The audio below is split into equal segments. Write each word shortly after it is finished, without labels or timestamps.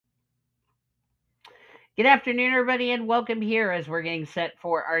Good afternoon, everybody, and welcome here as we're getting set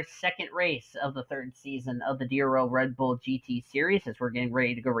for our second race of the third season of the DRL Red Bull GT Series as we're getting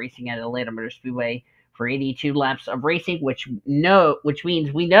ready to go racing at Atlanta Motor Speedway for 82 laps of racing, which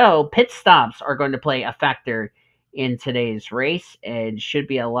means we know pit stops are going to play a factor in today's race and should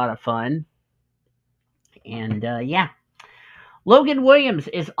be a lot of fun. And Logan Williams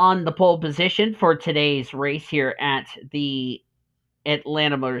is on the pole position for today's race here at the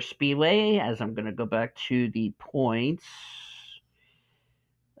Atlanta Motor Speedway, as I'm going to go back to the points.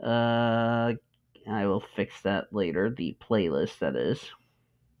 I will fix that later, the playlist, that is.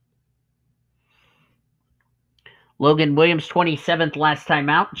 Logan Williams, 27th last time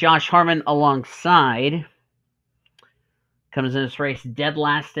out. Josh Harmon alongside. Comes in this race dead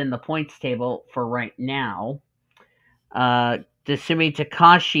last in the points table for right now. Dasumi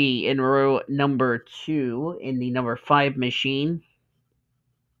Takashi in row number 2 in the number 5 machine.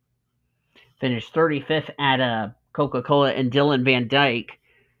 Finished 35th at Coca-Cola, and Dylan Van Dyke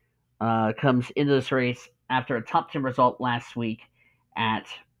comes into this race after a top 10 result last week at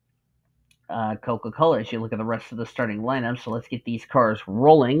Coca-Cola as you look at the rest of the starting lineup. So let's get these cars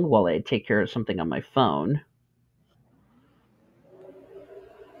rolling while I take care of something on my phone.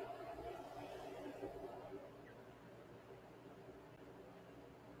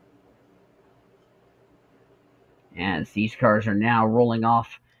 As these cars are now rolling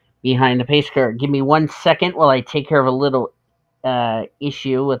off behind the pace car. Give me 1 second while I take care of a little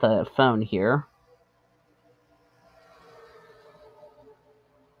issue with a phone here.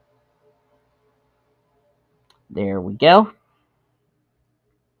 There we go.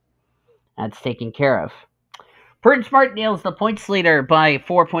 That's taken care of. Prudence Martindale is the points leader by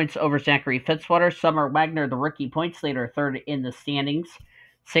 4 points over Zachary Fitzwater. S Wagner, the rookie points leader, third in the standings.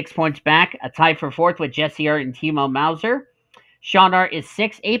 6 points back. A tie for fourth with J Ard and T Mauser. J Ard is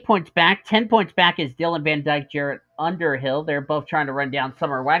 6, 8 points back. 10 points back is Dylan Van Dyke, J Underhill. They're both trying to run down S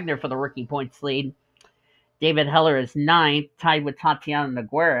Wagner for the rookie points lead. David Heller is 9th, tied with T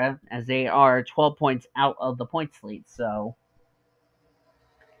Noguera, as they are 12 points out of the points lead. So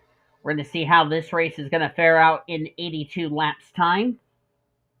we're going to see how this race is going to fare out in 82 laps time.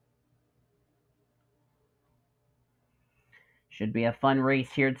 Should be a fun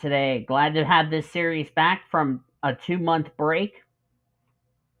race here today. Glad to have this series back from a 2-month break.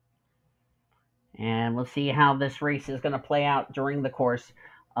 And we'll see how this race is going to play out during the course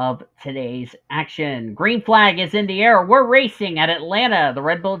of today's action. Green flag is in the air. We're racing at Atlanta. The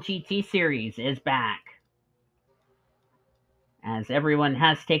Red Bull GT Series is back. As everyone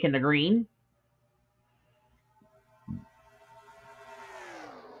has taken the green.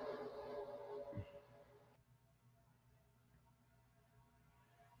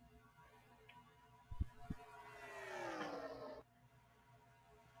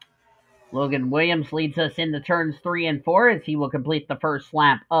 Logan Williams leads us into turns 3 and 4 as he will complete the first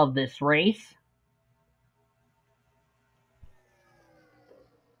lap of this race.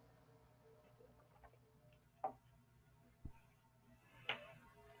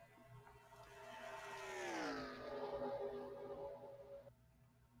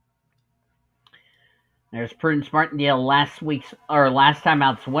 There's Prudence Martindale, last time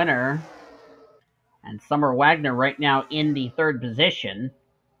out's winner. And S Wagner right now in the third position.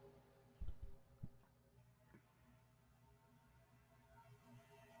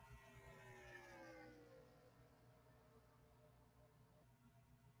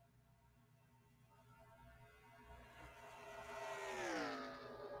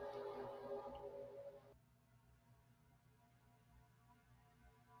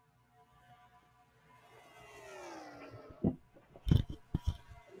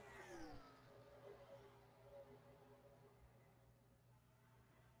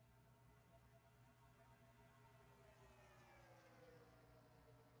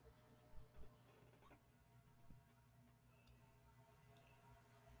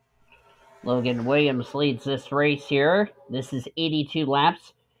 Logan Williams leads this race here. This is 82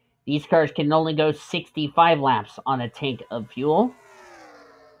 laps. These cars can only go 65 laps on a tank of fuel.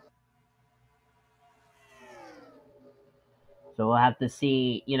 So we'll have to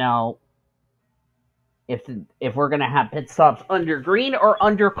see, if we're going to have pit stops under green or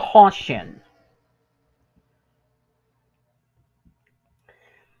under caution.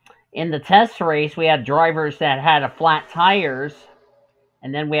 In the test race, we had drivers that had flat tires.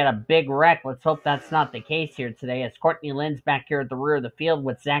 And then we had a big wreck. Let's hope that's not the case here today, as Courtney Lynn's back here at the rear of the field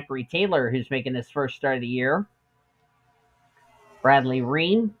with Zachary Taylor, who's making his first start of the year. Bradley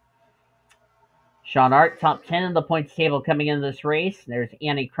Reim. J Ard, top 10 in the points table coming into this race. There's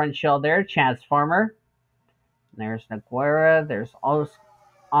Annie Crenshaw there, Chaz Farmer. There's Noguera. There's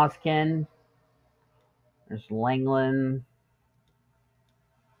Oskin. There's Langland.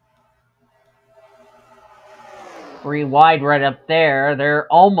 3 wide right up there. They're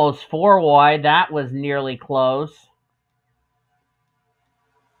almost 4 wide. That was nearly close.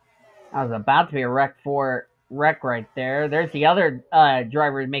 I was about to be a wreck right there. There's the other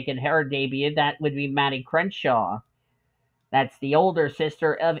driver making her debut. That would be Maddie Crenshaw. That's the older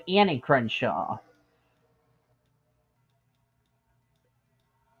sister of Annie Crenshaw.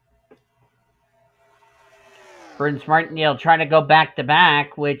 Prince Martindale trying to go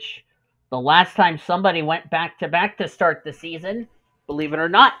back-to-back, which the last time somebody went back-to-back to start the season, believe it or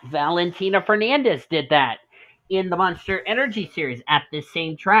not, Valentina Fernandez did that in the Monster Energy Series at this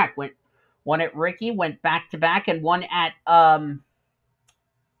same track. One at Ricky, went back-to-back, and one at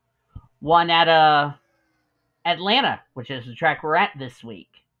Atlanta, which is the track we're at this week.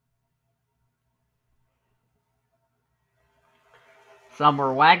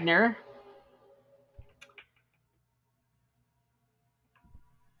 Summer Wagner.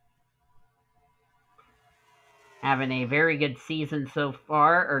 Having a very good season so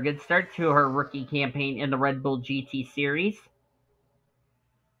far, or good start to her rookie campaign in the Red Bull GT Series.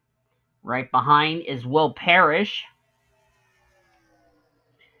 Right behind is W Parrish.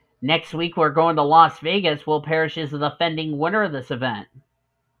 Next week, we're going to Las Vegas. W Parrish is the defending winner of this event.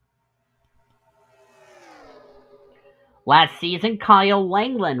 Last season, Kyle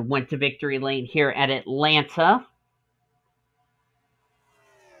Langland went to victory lane here at Atlanta.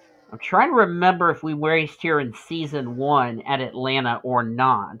 I'm trying to remember if we raced here in Season 1 at Atlanta or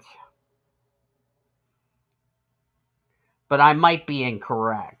not. But I might be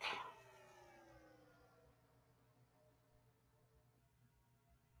incorrect.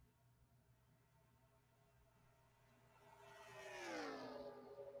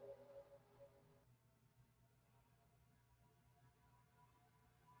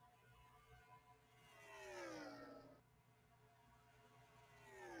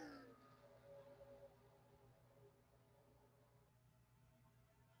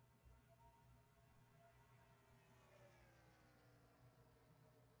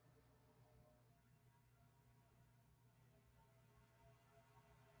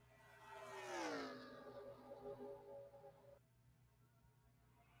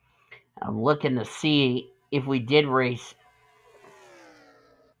 I'm looking to see if we did race.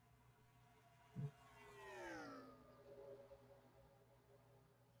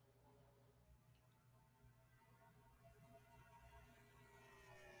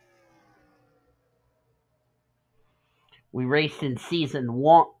 We raced in Season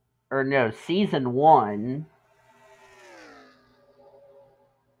 1, or no, Season 1.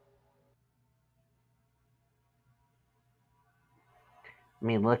 Let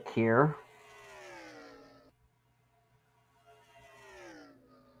me look here.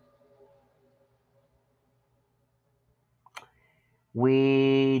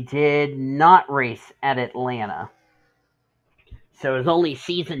 We did not race at Atlanta. So it was only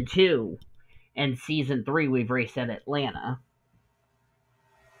Season 2 and Season 3 we've raced at Atlanta.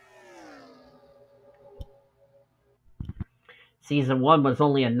 Season 1 was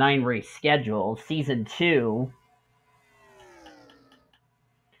only a 9-race schedule. Season 2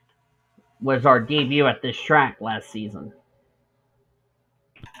 was our debut at this track last season.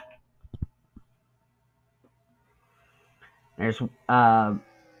 There's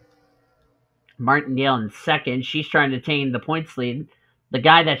Martindale in second. She's trying to tame the points lead. The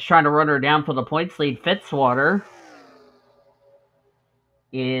guy that's trying to run her down for the points lead, Fitzwater,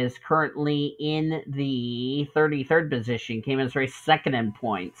 is currently in the 33rd position. Came in this race second in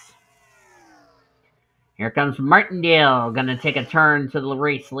points. Here comes Martindale, going to take a turn to the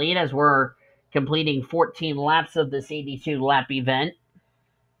race lead as we're completing 14 laps of this 82-lap event.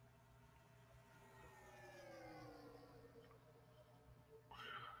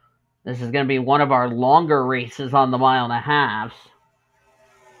 This is going to be one of our longer races on the 1.5 miles.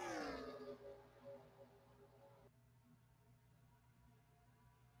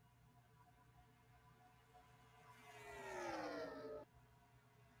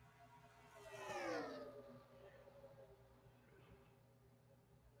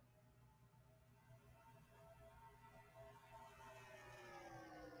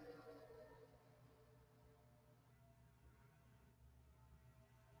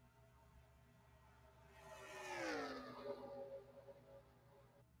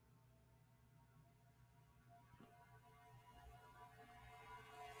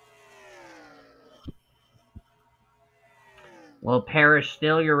 Well, Parrish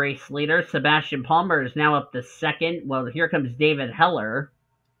still your race leader. Sebastian Palmer is now up to second. Well, here comes David Heller.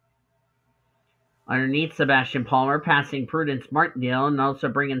 Underneath Sebastian Palmer, passing Prudence Martindale, and also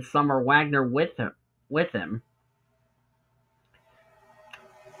bringing Summer Wagner with with him.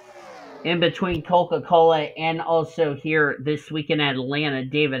 In between Coca-Cola and also here this week in Atlanta,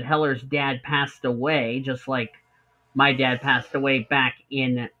 David Heller's dad passed away, just like my dad passed away back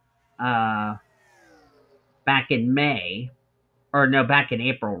in May, or no, back in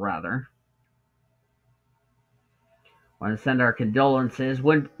April rather. Want to send our condolences.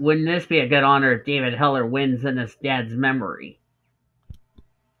 Wouldn't this be a good honor if David Heller wins in his dad's memory?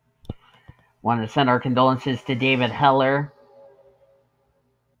 Want to send our condolences to David Heller.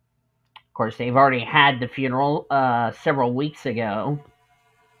 Of course, they've already had the funeral several weeks ago,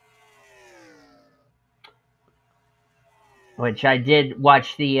 which I did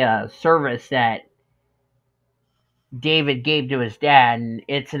watch the service that David gave to his dad, and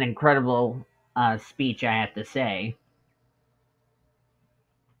it's an incredible speech, I have to say.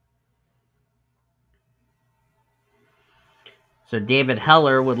 So David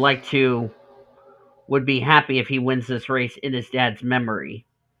Heller would be happy if he wins this race in his dad's memory.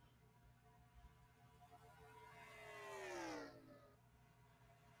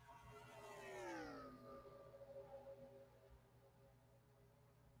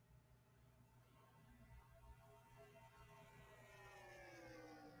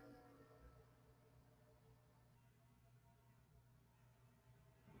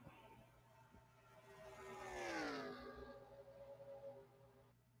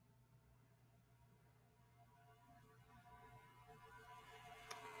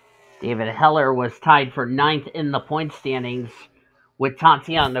 David Heller was tied for 9th in the point standings with T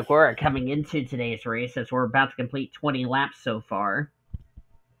Noguera coming into today's race, as we're about to complete 20 laps so far.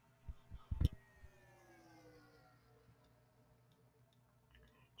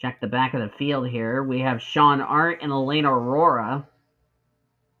 Check the back of the field here. We have Sean Art and Elena Aurora.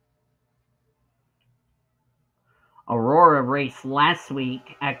 Aurora raced last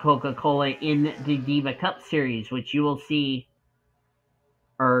week at Coca-Cola in the Diva Cup Series, which you will see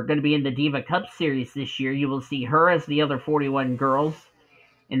are going to be in the Diva Cup Series this year. You will see her as the other 41 girls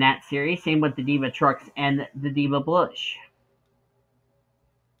in that series. Same with the Diva Trucks and the Diva Bush.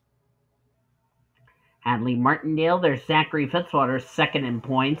 Hadley Martindale, there's Zachary Fitzwater, second in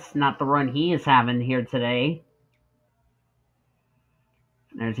points. Not the run he is having here today.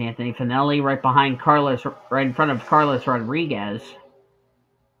 There's Anthony Finelli right in front of Carlos Rodriguez.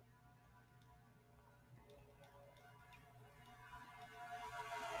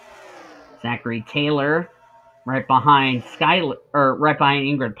 Zachary Taylor right behind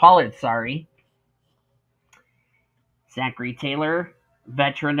Ingrid Pollard, sorry. Zachary Taylor,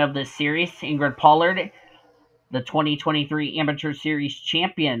 veteran of this series. Ingrid Pollard, the 2023 Amateur Series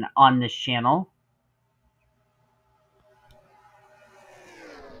champion on this channel.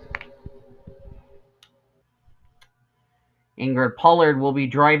 Ingrid Pollard will be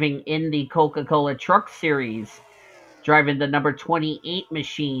driving in the Coca-Cola Truck Series, driving the number 28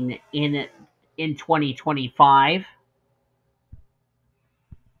 machine in 2025.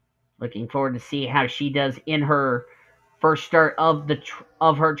 Looking forward to see how she does in her first start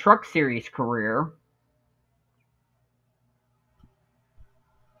of her Truck Series career.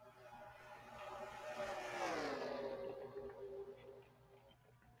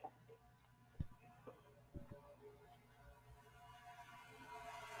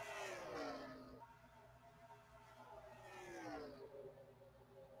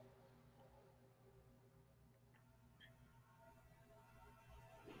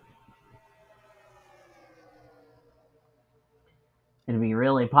 It'll be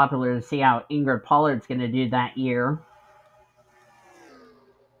really popular to see how Ingrid Pollard's going to do that year.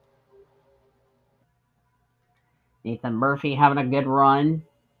 Nathan Murphy having a good run.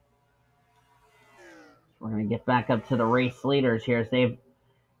 We're going to get back up to the race leaders here as they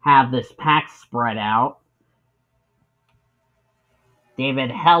have this pack spread out.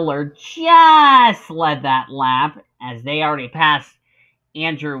 David Heller just led that lap as they already passed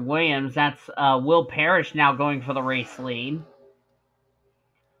Andrew Williams. That's Will Parrish now going for the race lead.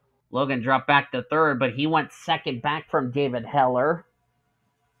 Logan dropped back to third, but he went second back from David Heller.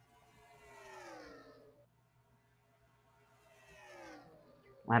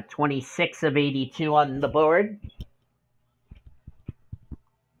 Lap 26 of 82 on the board.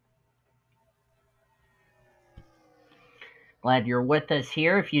 Glad you're with us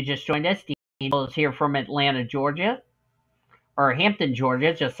here. If you just joined us, Dean is here from Atlanta, Georgia. Or Hampton,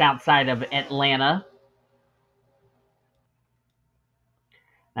 Georgia, just outside of Atlanta.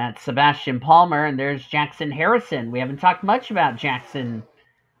 That's Sebastian Palmer, and there's Jackson Harrison. We haven't talked much about Jackson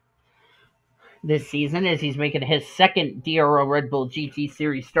this season as he's making his second DRL Red Bull GT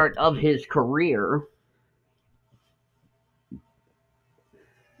Series start of his career.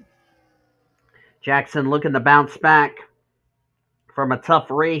 Jackson looking to bounce back from a tough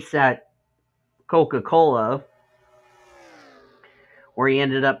race at Coca-Cola, where he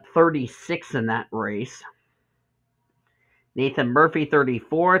ended up 36 in that race. Nathan Murphy,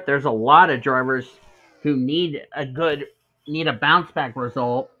 34th. There's a lot of drivers who need a bounce back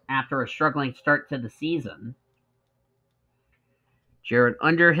result after a struggling start to the season. J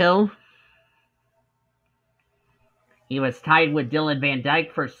Underhill. He was tied with D Van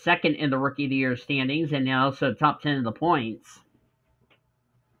Dyke for second in the Rookie of the Year standings and also top 10 in the points.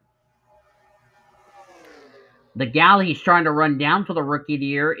 The gal he's trying to run down for the Rookie of the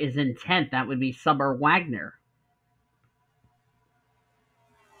Year is in 10th. That would be S Wagner.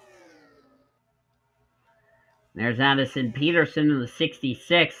 There's Addison Peterson in the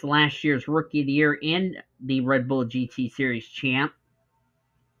 66th, last year's Rookie of the Year and the Red Bull GT Series champ.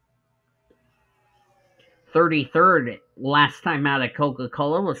 33rd last time out at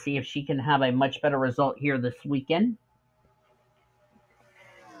Coca-Cola. We'll see if she can have a much better result here this weekend.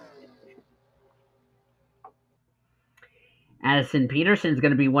 Addison Peterson is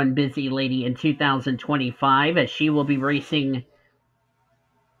going to be one busy lady in 2025 as she will be racing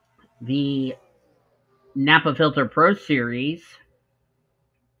the Napa Filter Pro Series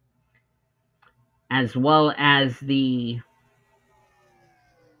as well as the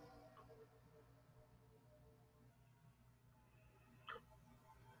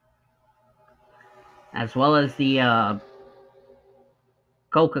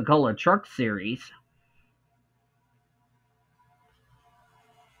Coca-Cola Truck Series.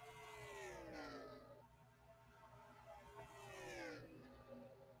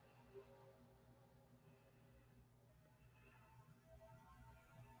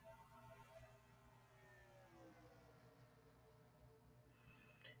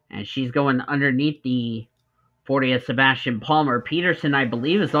 And she's going underneath the 40 of Sebastian Palmer. Peterson, I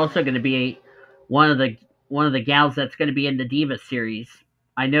believe, is also going to be one of the gals that's going to be in the Diva Series.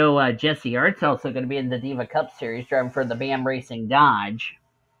 I know J Ard's also going to be in the Diva Cup Series, driving for the BAM Racing Dodge.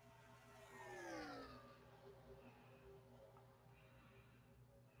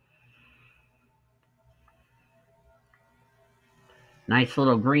 Nice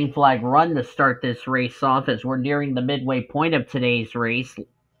little green flag run to start this race off as we're nearing the midway point of today's race.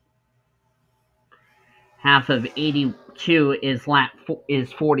 Half of 82 is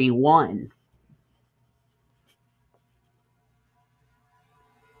 41.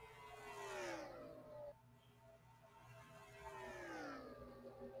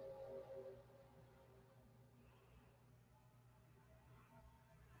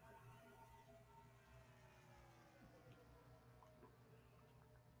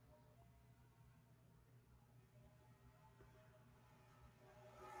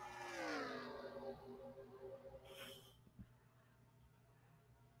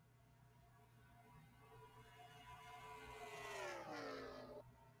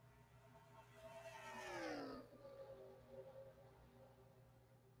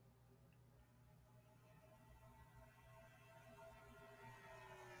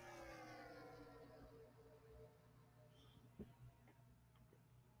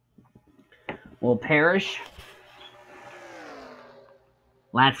 Well, Parrish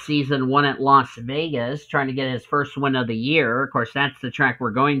last season won at Las Vegas, trying to get his first win of the year. Of course, that's the track we're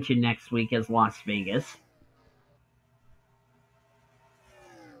going to next week is Las Vegas.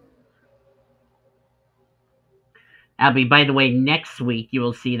 That'll be, by the way, next week you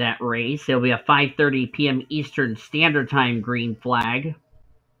will see that race. It'll be a 5:30 p.m. Eastern Standard Time green flag.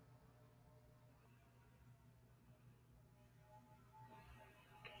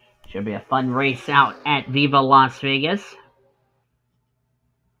 Should be a fun race out at Viva Las Vegas.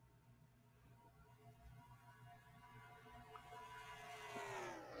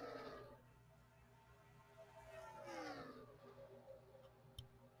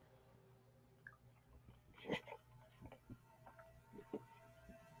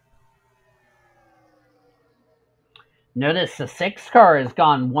 Notice the 6 car has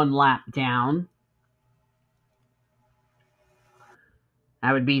gone one lap down.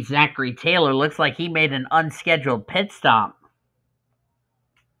 That would be Zachary Taylor. Looks like he made an unscheduled pit stop.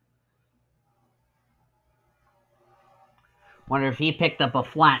 Wonder if he picked up a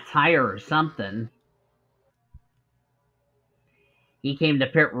flat tire or something. He came to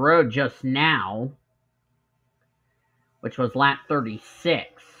pit road just now, which was lap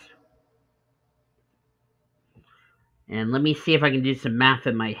 36. And let me see if I can do some math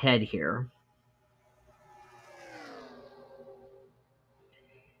in my head here.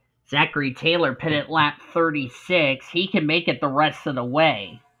 Zachary Taylor pit at lap 36. He can make it the rest of the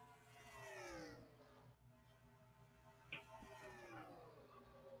way.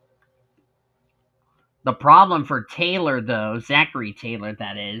 The problem for Taylor, though, Zachary Taylor,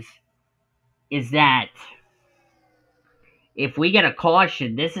 that is that if we get a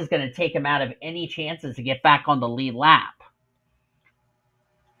caution, this is going to take him out of any chances to get back on the lead lap.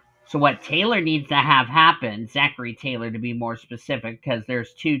 So what Taylor needs to have happen, Zachary Taylor to be more specific, because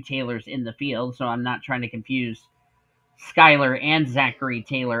there's two Taylors in the field, so I'm not trying to confuse Skyler and Zachary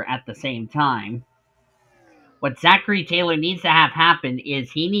Taylor at the same time. What Zachary Taylor needs to have happen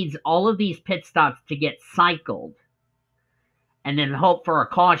is he needs all of these pit stops to get cycled and then hope for a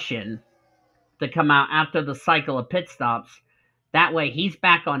caution to come out after the cycle of pit stops. That way he's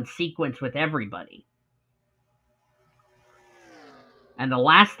back on sequence with everybody. And the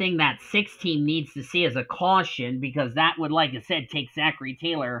last thing that 6 team needs to see is a caution, because that would, like I said, take Zachary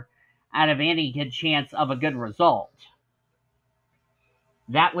Taylor out of any good chance of a good result.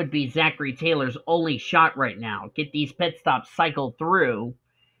 That would be Zachary Taylor's only shot right now. Get these pit stops cycled through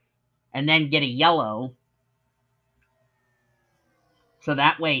and then get a yellow. So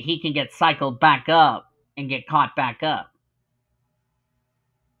that way he can get cycled back up and get caught back up.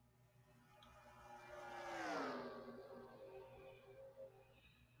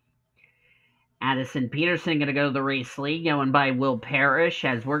 Addison Peterson going to go to the race lead, going by Will Parrish,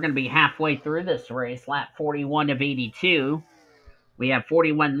 as we're going to be halfway through this race, lap 41 of 82. We have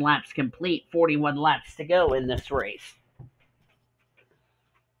 41 laps complete, 41 laps to go in this race.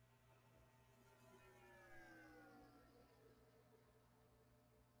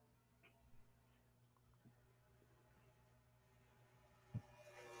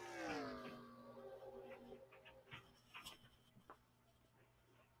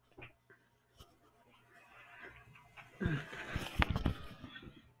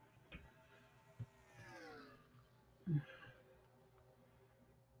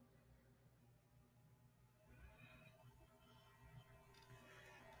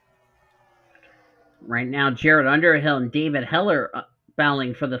 Right now, J Underhill and David Heller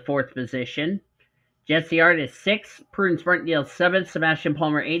battling for the 4th position. J Ard is 6th, Prudence Martindale 7th, Sebastian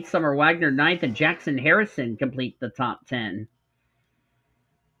Palmer 8th, Summer Wagner 9th, and Jackson Harrison complete the top 10.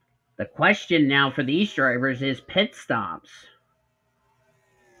 The question now for these drivers is pit stops.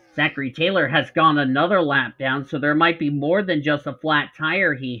 Zachary Taylor has gone another lap down, so there might be more than just a flat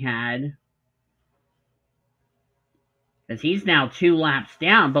tire he had, as he's now 2 laps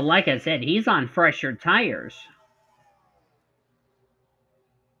down, but like I said, he's on fresher tires.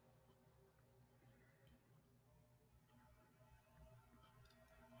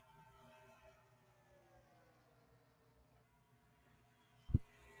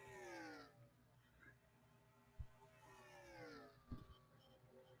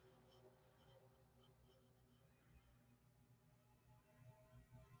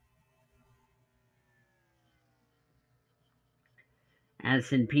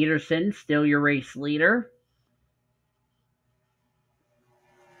 Addison Peterson, still your race leader.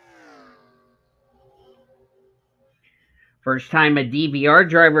 First time a DVR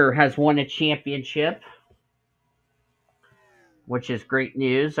driver has won a championship, which is great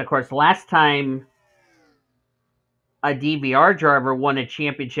news. Of course, last time a DVR driver won a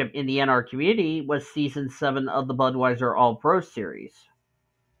championship in the NR community was Season 7 of the Budweiser All-Pro Series.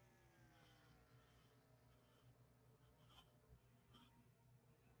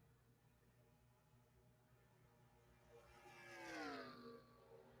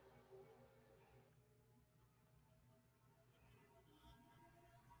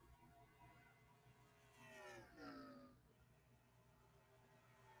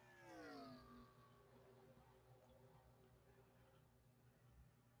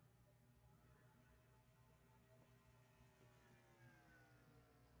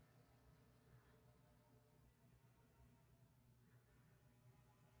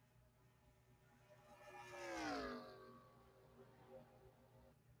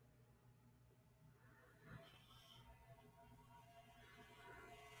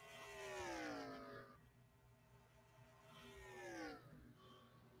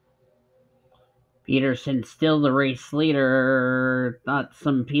 Peterson still the race leader. Thought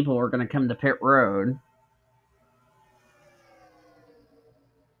some people were going to come to pit road.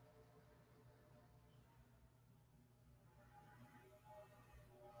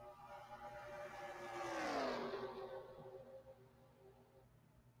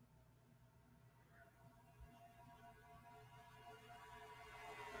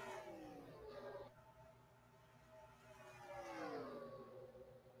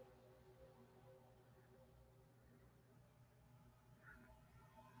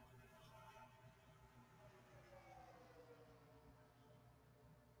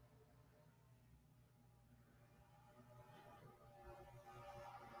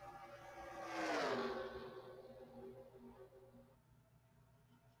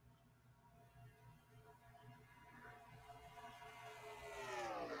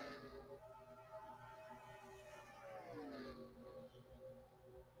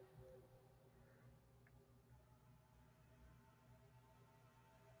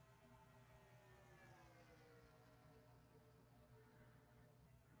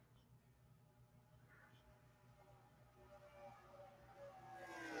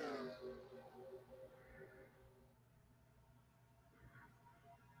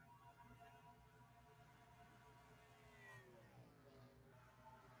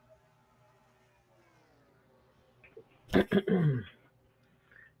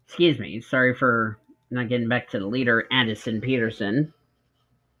 Excuse me. Sorry for not getting back to the leader, Addison Peterson.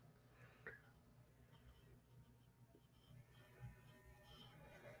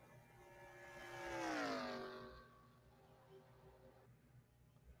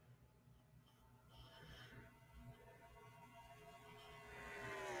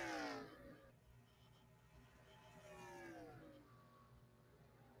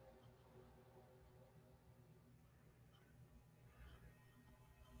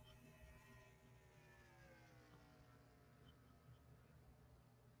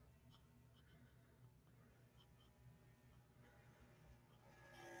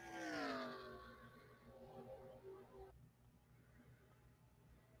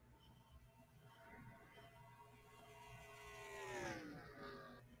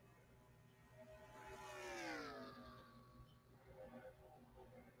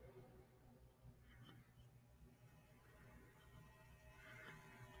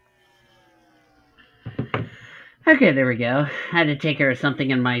 Okay, there we go. I had to take care of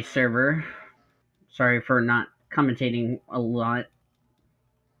something in my server. Sorry for not commentating a lot.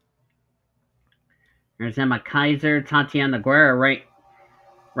 There's Emma Kaiser, Tatiana Noguera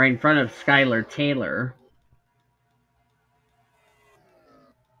right in front of Skylar Taylor.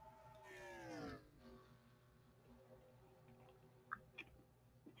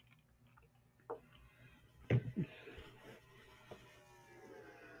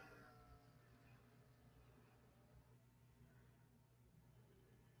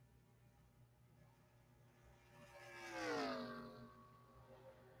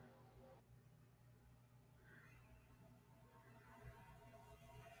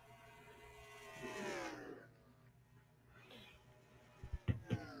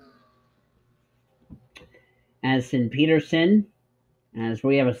 Addison Peterson, as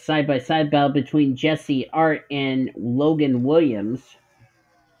we have a side-by-side battle between J Ard and Logan Williams,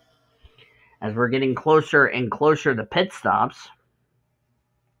 as we're getting closer and closer to pit stops.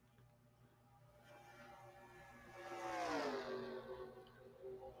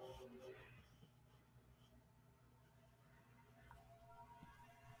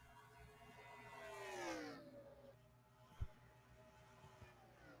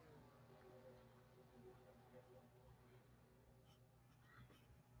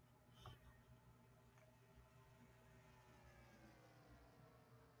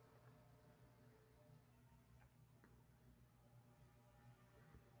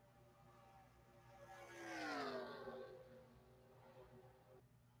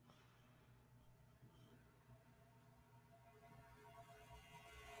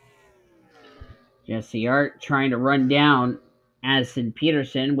 J Ard trying to run down Addison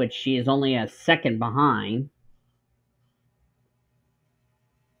Peterson, which she is only a second behind.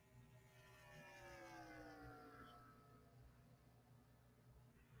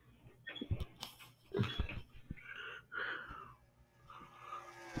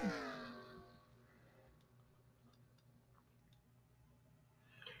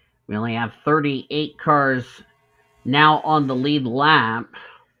 We only have 38 cars now on the lead lap.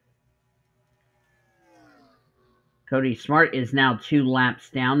 Cody Smart is now 2 laps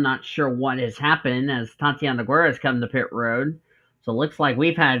down. Not sure what has happened as Tatiana Noguera has come to pit road. So it looks like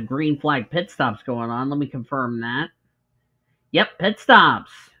we've had green flag pit stops going on. Let me confirm that. Yep, pit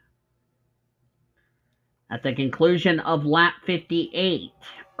stops. At the conclusion of lap 58,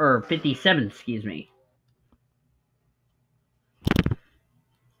 or 57, excuse me.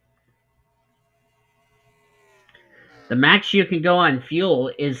 The max you can go on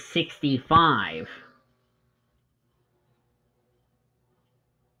fuel is 65.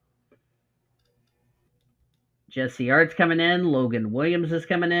 J Ard's coming in. Logan Williams is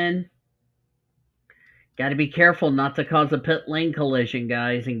coming in. Got to be careful not to cause a pit lane collision,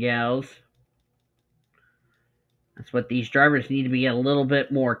 guys and gals. That's what these drivers need to be a little bit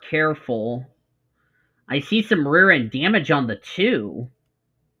more careful. I see some rear end damage on the 2.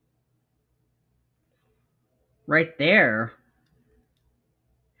 Right there.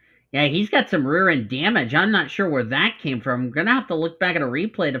 Yeah, he's got some rear end damage. I'm not sure where that came from. I'm going to have to look back at a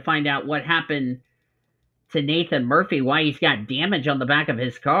replay to find out what happened to Nathan Murphy, why he's got damage on the back of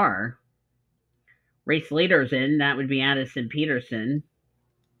his car. Race leaders in. That would be Addison Peterson.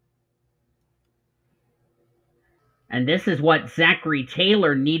 And this is what Zachary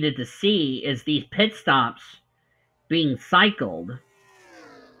Taylor needed to see, is these pit stops being cycled.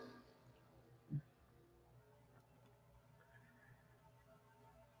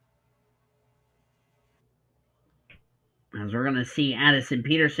 As we're going to see Addison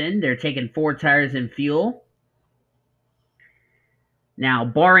Peterson, they're taking 4 tires and fuel. Now,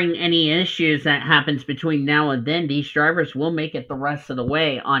 barring any issues that happens between now and then, these drivers will make it the rest of the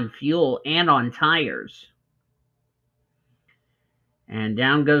way on fuel and on tires. And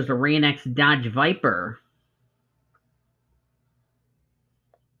down goes the Rain-X Dodge Viper.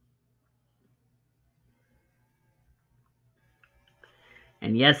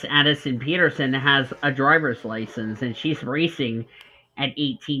 And yes, Addison Peterson has a driver's license, and she's racing at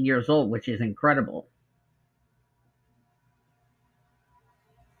 18 years old, which is incredible.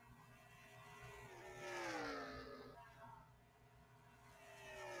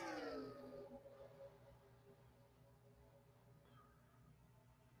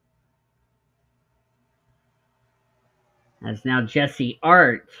 As now J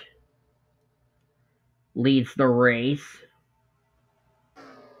Ard leads the race.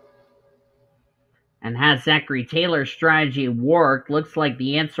 And has Zachary Taylor's strategy worked? Looks like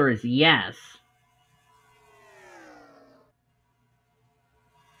the answer is yes.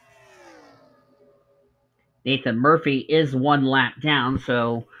 Nathan Murphy is 1 lap down,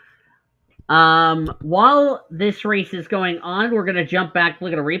 so while this race is going on, we're going to jump back,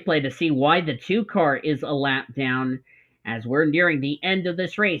 look at a replay to see why the 2 car is a lap down as we're nearing the end of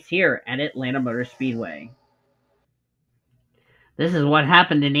this race here at Atlanta Motor Speedway. This is what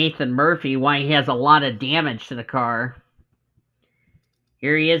happened to Nathan Murphy, why he has a lot of damage to the car.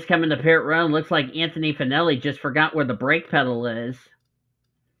 Here he is coming to pit road. Looks like Anthony Finelli just forgot where the brake pedal is.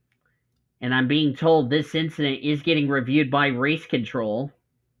 And I'm being told this incident is getting reviewed by race control,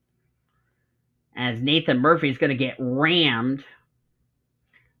 as Nathan Murphy is going to get rammed.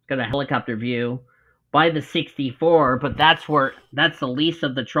 Got a helicopter view by the 64, but that's the least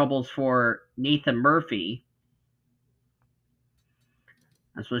of the troubles for Nathan Murphy.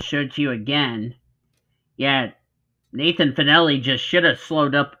 That's what showed to you again. Yeah, Nathan Finelli just should have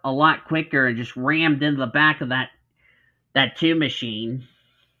slowed up a lot quicker and just rammed into the back of that 2 machine.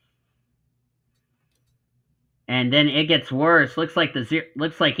 And then it gets worse. Looks like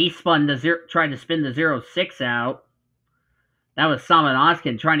he tried to spin the 06 out. That was Simon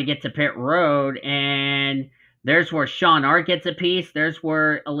Oskin trying to get to pit road, and there's where Sean Art gets a piece. There's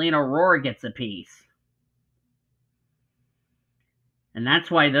where Elena Aurora gets a piece. And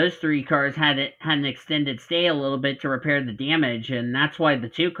that's why those 3 cars had an extended stay a little bit to repair the damage, and that's why the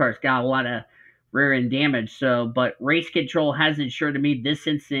 2 cars got a lot of rear end damage. So, but race control has ensured to me this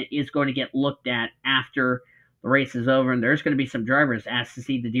incident is going to get looked at after the race is over, and there's going to be some drivers asked to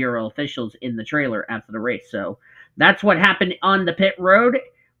see the DRL officials in the trailer after the race. So that's what happened on the pit road.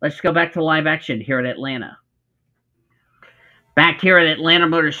 Let's go back to live action here at Atlanta. Back here at Atlanta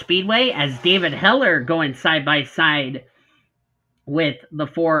Motor Speedway as David Heller going side by side with the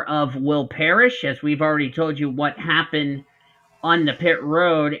 4 of Will Parrish, as we've already told you what happened on the pit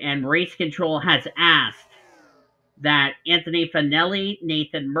road, and race control has asked that Anthony Finelli,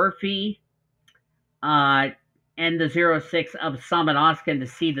 Nathan Murphy, and the 06 of Summit Oskin to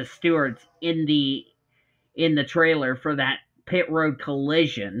see the stewards in the trailer for that pit road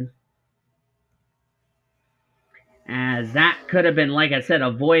collision, as that could have been, like I said,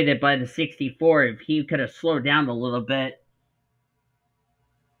 avoided by the 64 if he could have slowed down a little bit.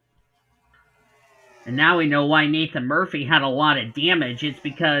 And now we know why Nathan Murphy had a lot of damage. It's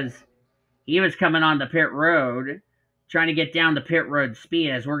because he was coming on the pit road, trying to get down the pit road speed,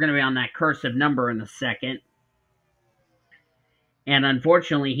 as we're going to be on that cursive number in a second. And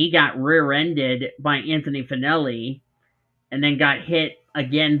unfortunately, he got rear-ended by Anthony Finelli, and then got hit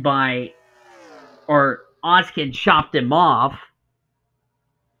again or Oskin chopped him off.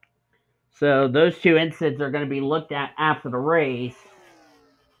 So those 2 incidents are going to be looked at after the race.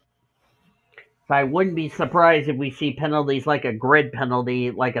 So I wouldn't be surprised if we see penalties like a grid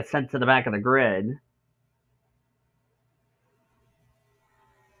penalty, like a sent to the back of the grid.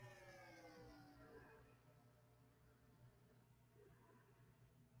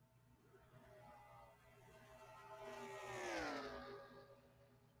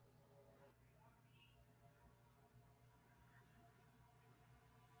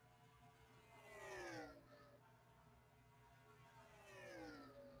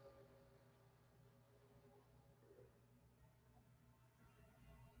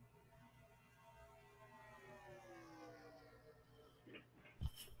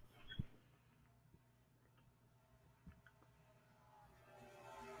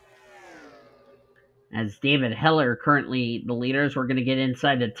 As David Heller currently the leaders, we're going to get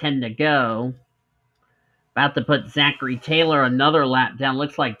inside to 10 to go. About to put Zachary Taylor another lap down.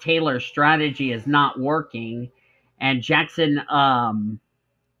 Looks like Taylor's strategy is not working. And Jackson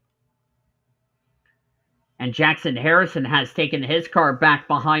Harrison has taken his car back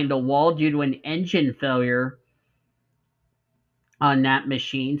behind a wall due to an engine failure on that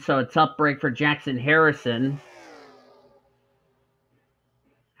machine. So a tough break for Jackson Harrison.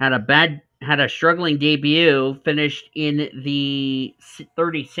 Had a struggling debut, finished in the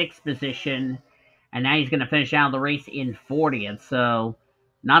 36th position, and now he's going to finish out of the race in 40th. So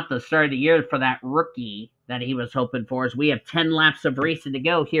not the start of the year for that rookie that he was hoping for. As we have 10 laps of racing to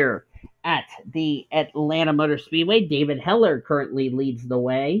go here at the Atlanta Motor Speedway. David Heller currently leads the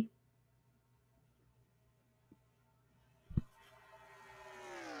way.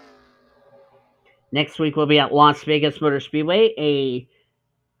 Next week we'll be at Las Vegas Motor Speedway, a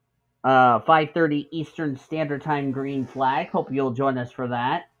 5:30 Eastern Standard Time green flag. Hope you'll join us for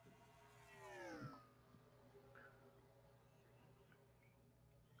that.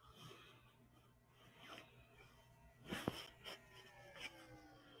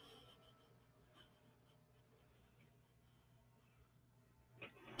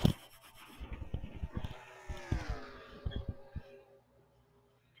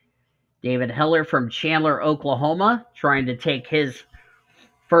 David Heller from Chandler, Oklahoma, trying to take his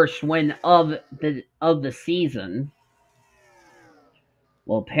first win of the season.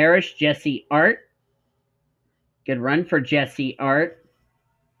 W Parrish, J Ard. Good run for J Ard.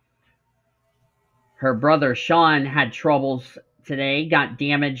 Her brother Sean had troubles today, got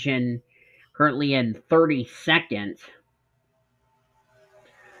damage and currently in 32nd.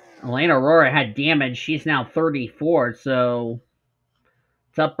 Elena Aurora had damage. She's now 34th, so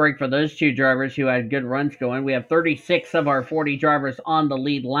tough break for those two drivers who had good runs going. We have 36 of our 40 drivers on the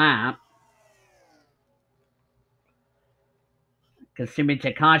lead lap. Kasumi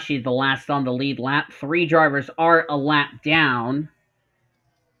Takashi, the last on the lead lap. 3 drivers are a lap down.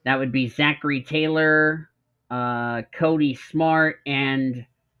 That would be Zachary Taylor, Cody Smart, and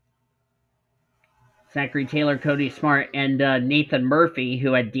Nathan Murphy,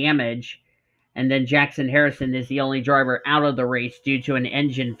 who had damage. And then Jackson Harrison is the only driver out of the race due to an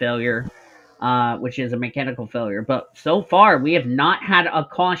engine failure, which is a mechanical failure. But so far, we have not had a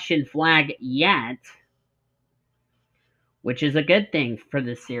caution flag yet, which is a good thing for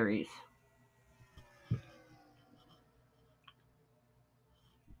this series.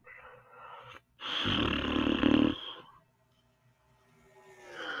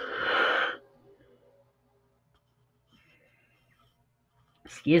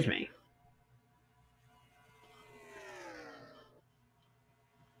 Excuse me.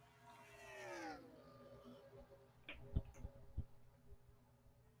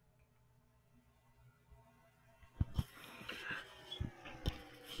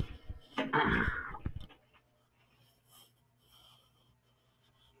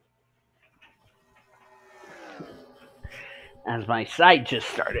 As my side just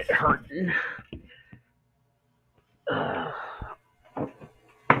started hurting.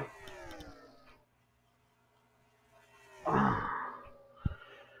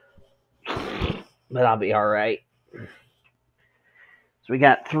 But I'll be all right. So we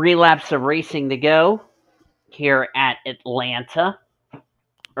got 3 laps of racing to go here at Atlanta.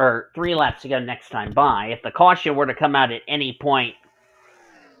 Or 3 laps to go next time by. If the caution were to come out at any point,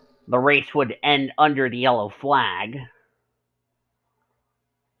 the race would end under the yellow flag.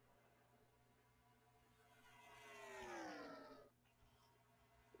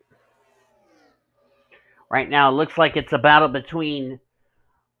 Right now, it looks like it's a battle between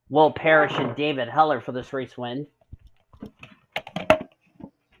W Parrish and David Heller for this race win.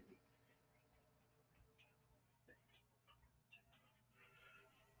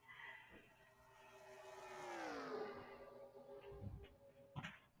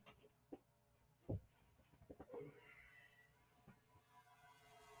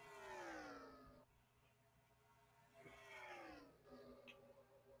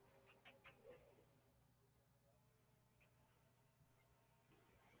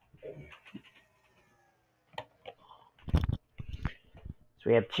 So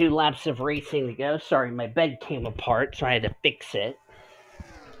we have 2 laps of racing to go. Sorry, my bed came apart, so I had to fix it.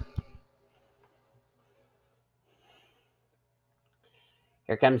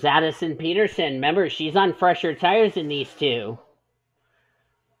 Here comes Addison Peterson. Remember, she's on fresher tires than these two.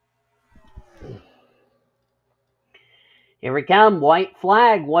 Here we come. White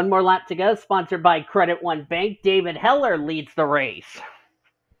flag. 1 more lap to go. Sponsored by Credit One Bank. David Heller leads the race.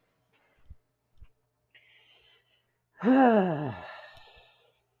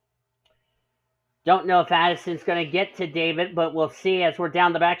 Don't know if Addison's going to get to David, but we'll see as we're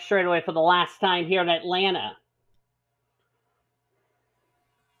down the back straightaway for the last time here in Atlanta.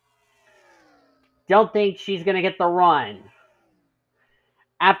 Don't think she's going to get the run.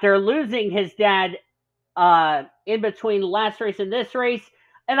 After losing his dad in between last race and this race,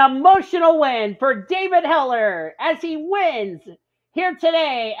 an emotional win for David Heller as he wins here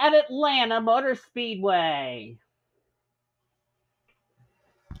today at Atlanta Motor Speedway.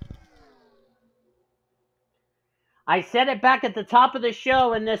 I said it back at the top of the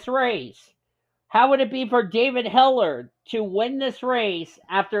show in this race. How would it be for David Hillard to win this race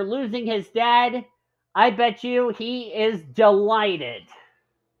after losing his dad? I bet you he is delighted.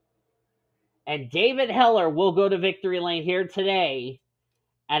 And David Hillard will go to victory lane here today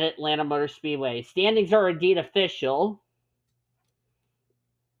at Atlanta Motor Speedway. Standings are indeed official.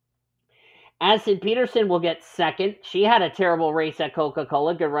 A Peterson will get second. She had a terrible race at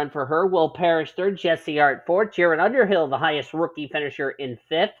Coca-Cola. Good run for her. Will Parrish third. J Ard fourth. J Underhill, the highest rookie finisher, in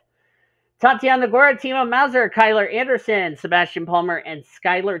fifth. T Noguera, T Mauser, Kyler Anderson, Sebastian Palmer, and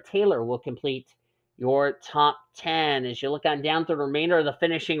Skylar Taylor will complete your top 10. As you look on down through the remainder of the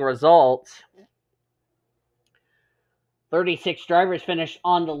finishing results, 36 drivers finished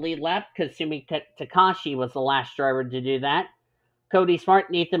on the lead lap. Kasumi Takashi was the last driver to do that. Cody Smart,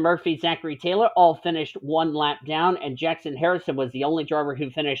 Nathan Murphy, Zachary Taylor all finished one lap down, and Jackson Harrison was the only driver who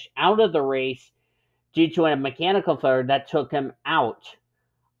finished out of the race due to a mechanical failure that took him out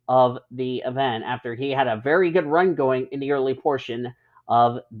of the event after he had a very good run going in the early portion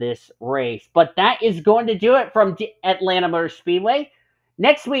of this race. But that is going to do it from Atlanta Motor Speedway.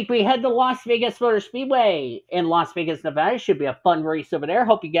 Next week, we head to Las Vegas Motor Speedway in Las Vegas, Nevada. Should be a fun race over there.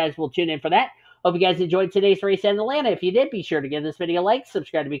 Hope you guys will tune in for that. Hope you guys enjoyed today's race in Atlanta. If you did, be sure to give this video a like,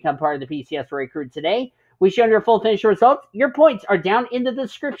 subscribe to become part of the PCS Race Crew today. We showed your full finish results. Your points are down in the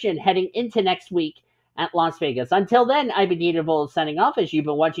description heading into next week at Las Vegas. Until then, I've been D Van signing off as you've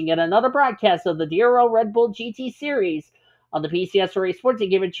been watching yet another broadcast of the DRL Red Bull GT Series on the PCS Race Sports and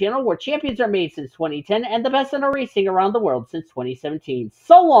Given channel, where champions are made since 2010 and the best in our racing around the world since 2017.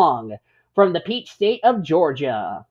 So long from the Peach State of Georgia.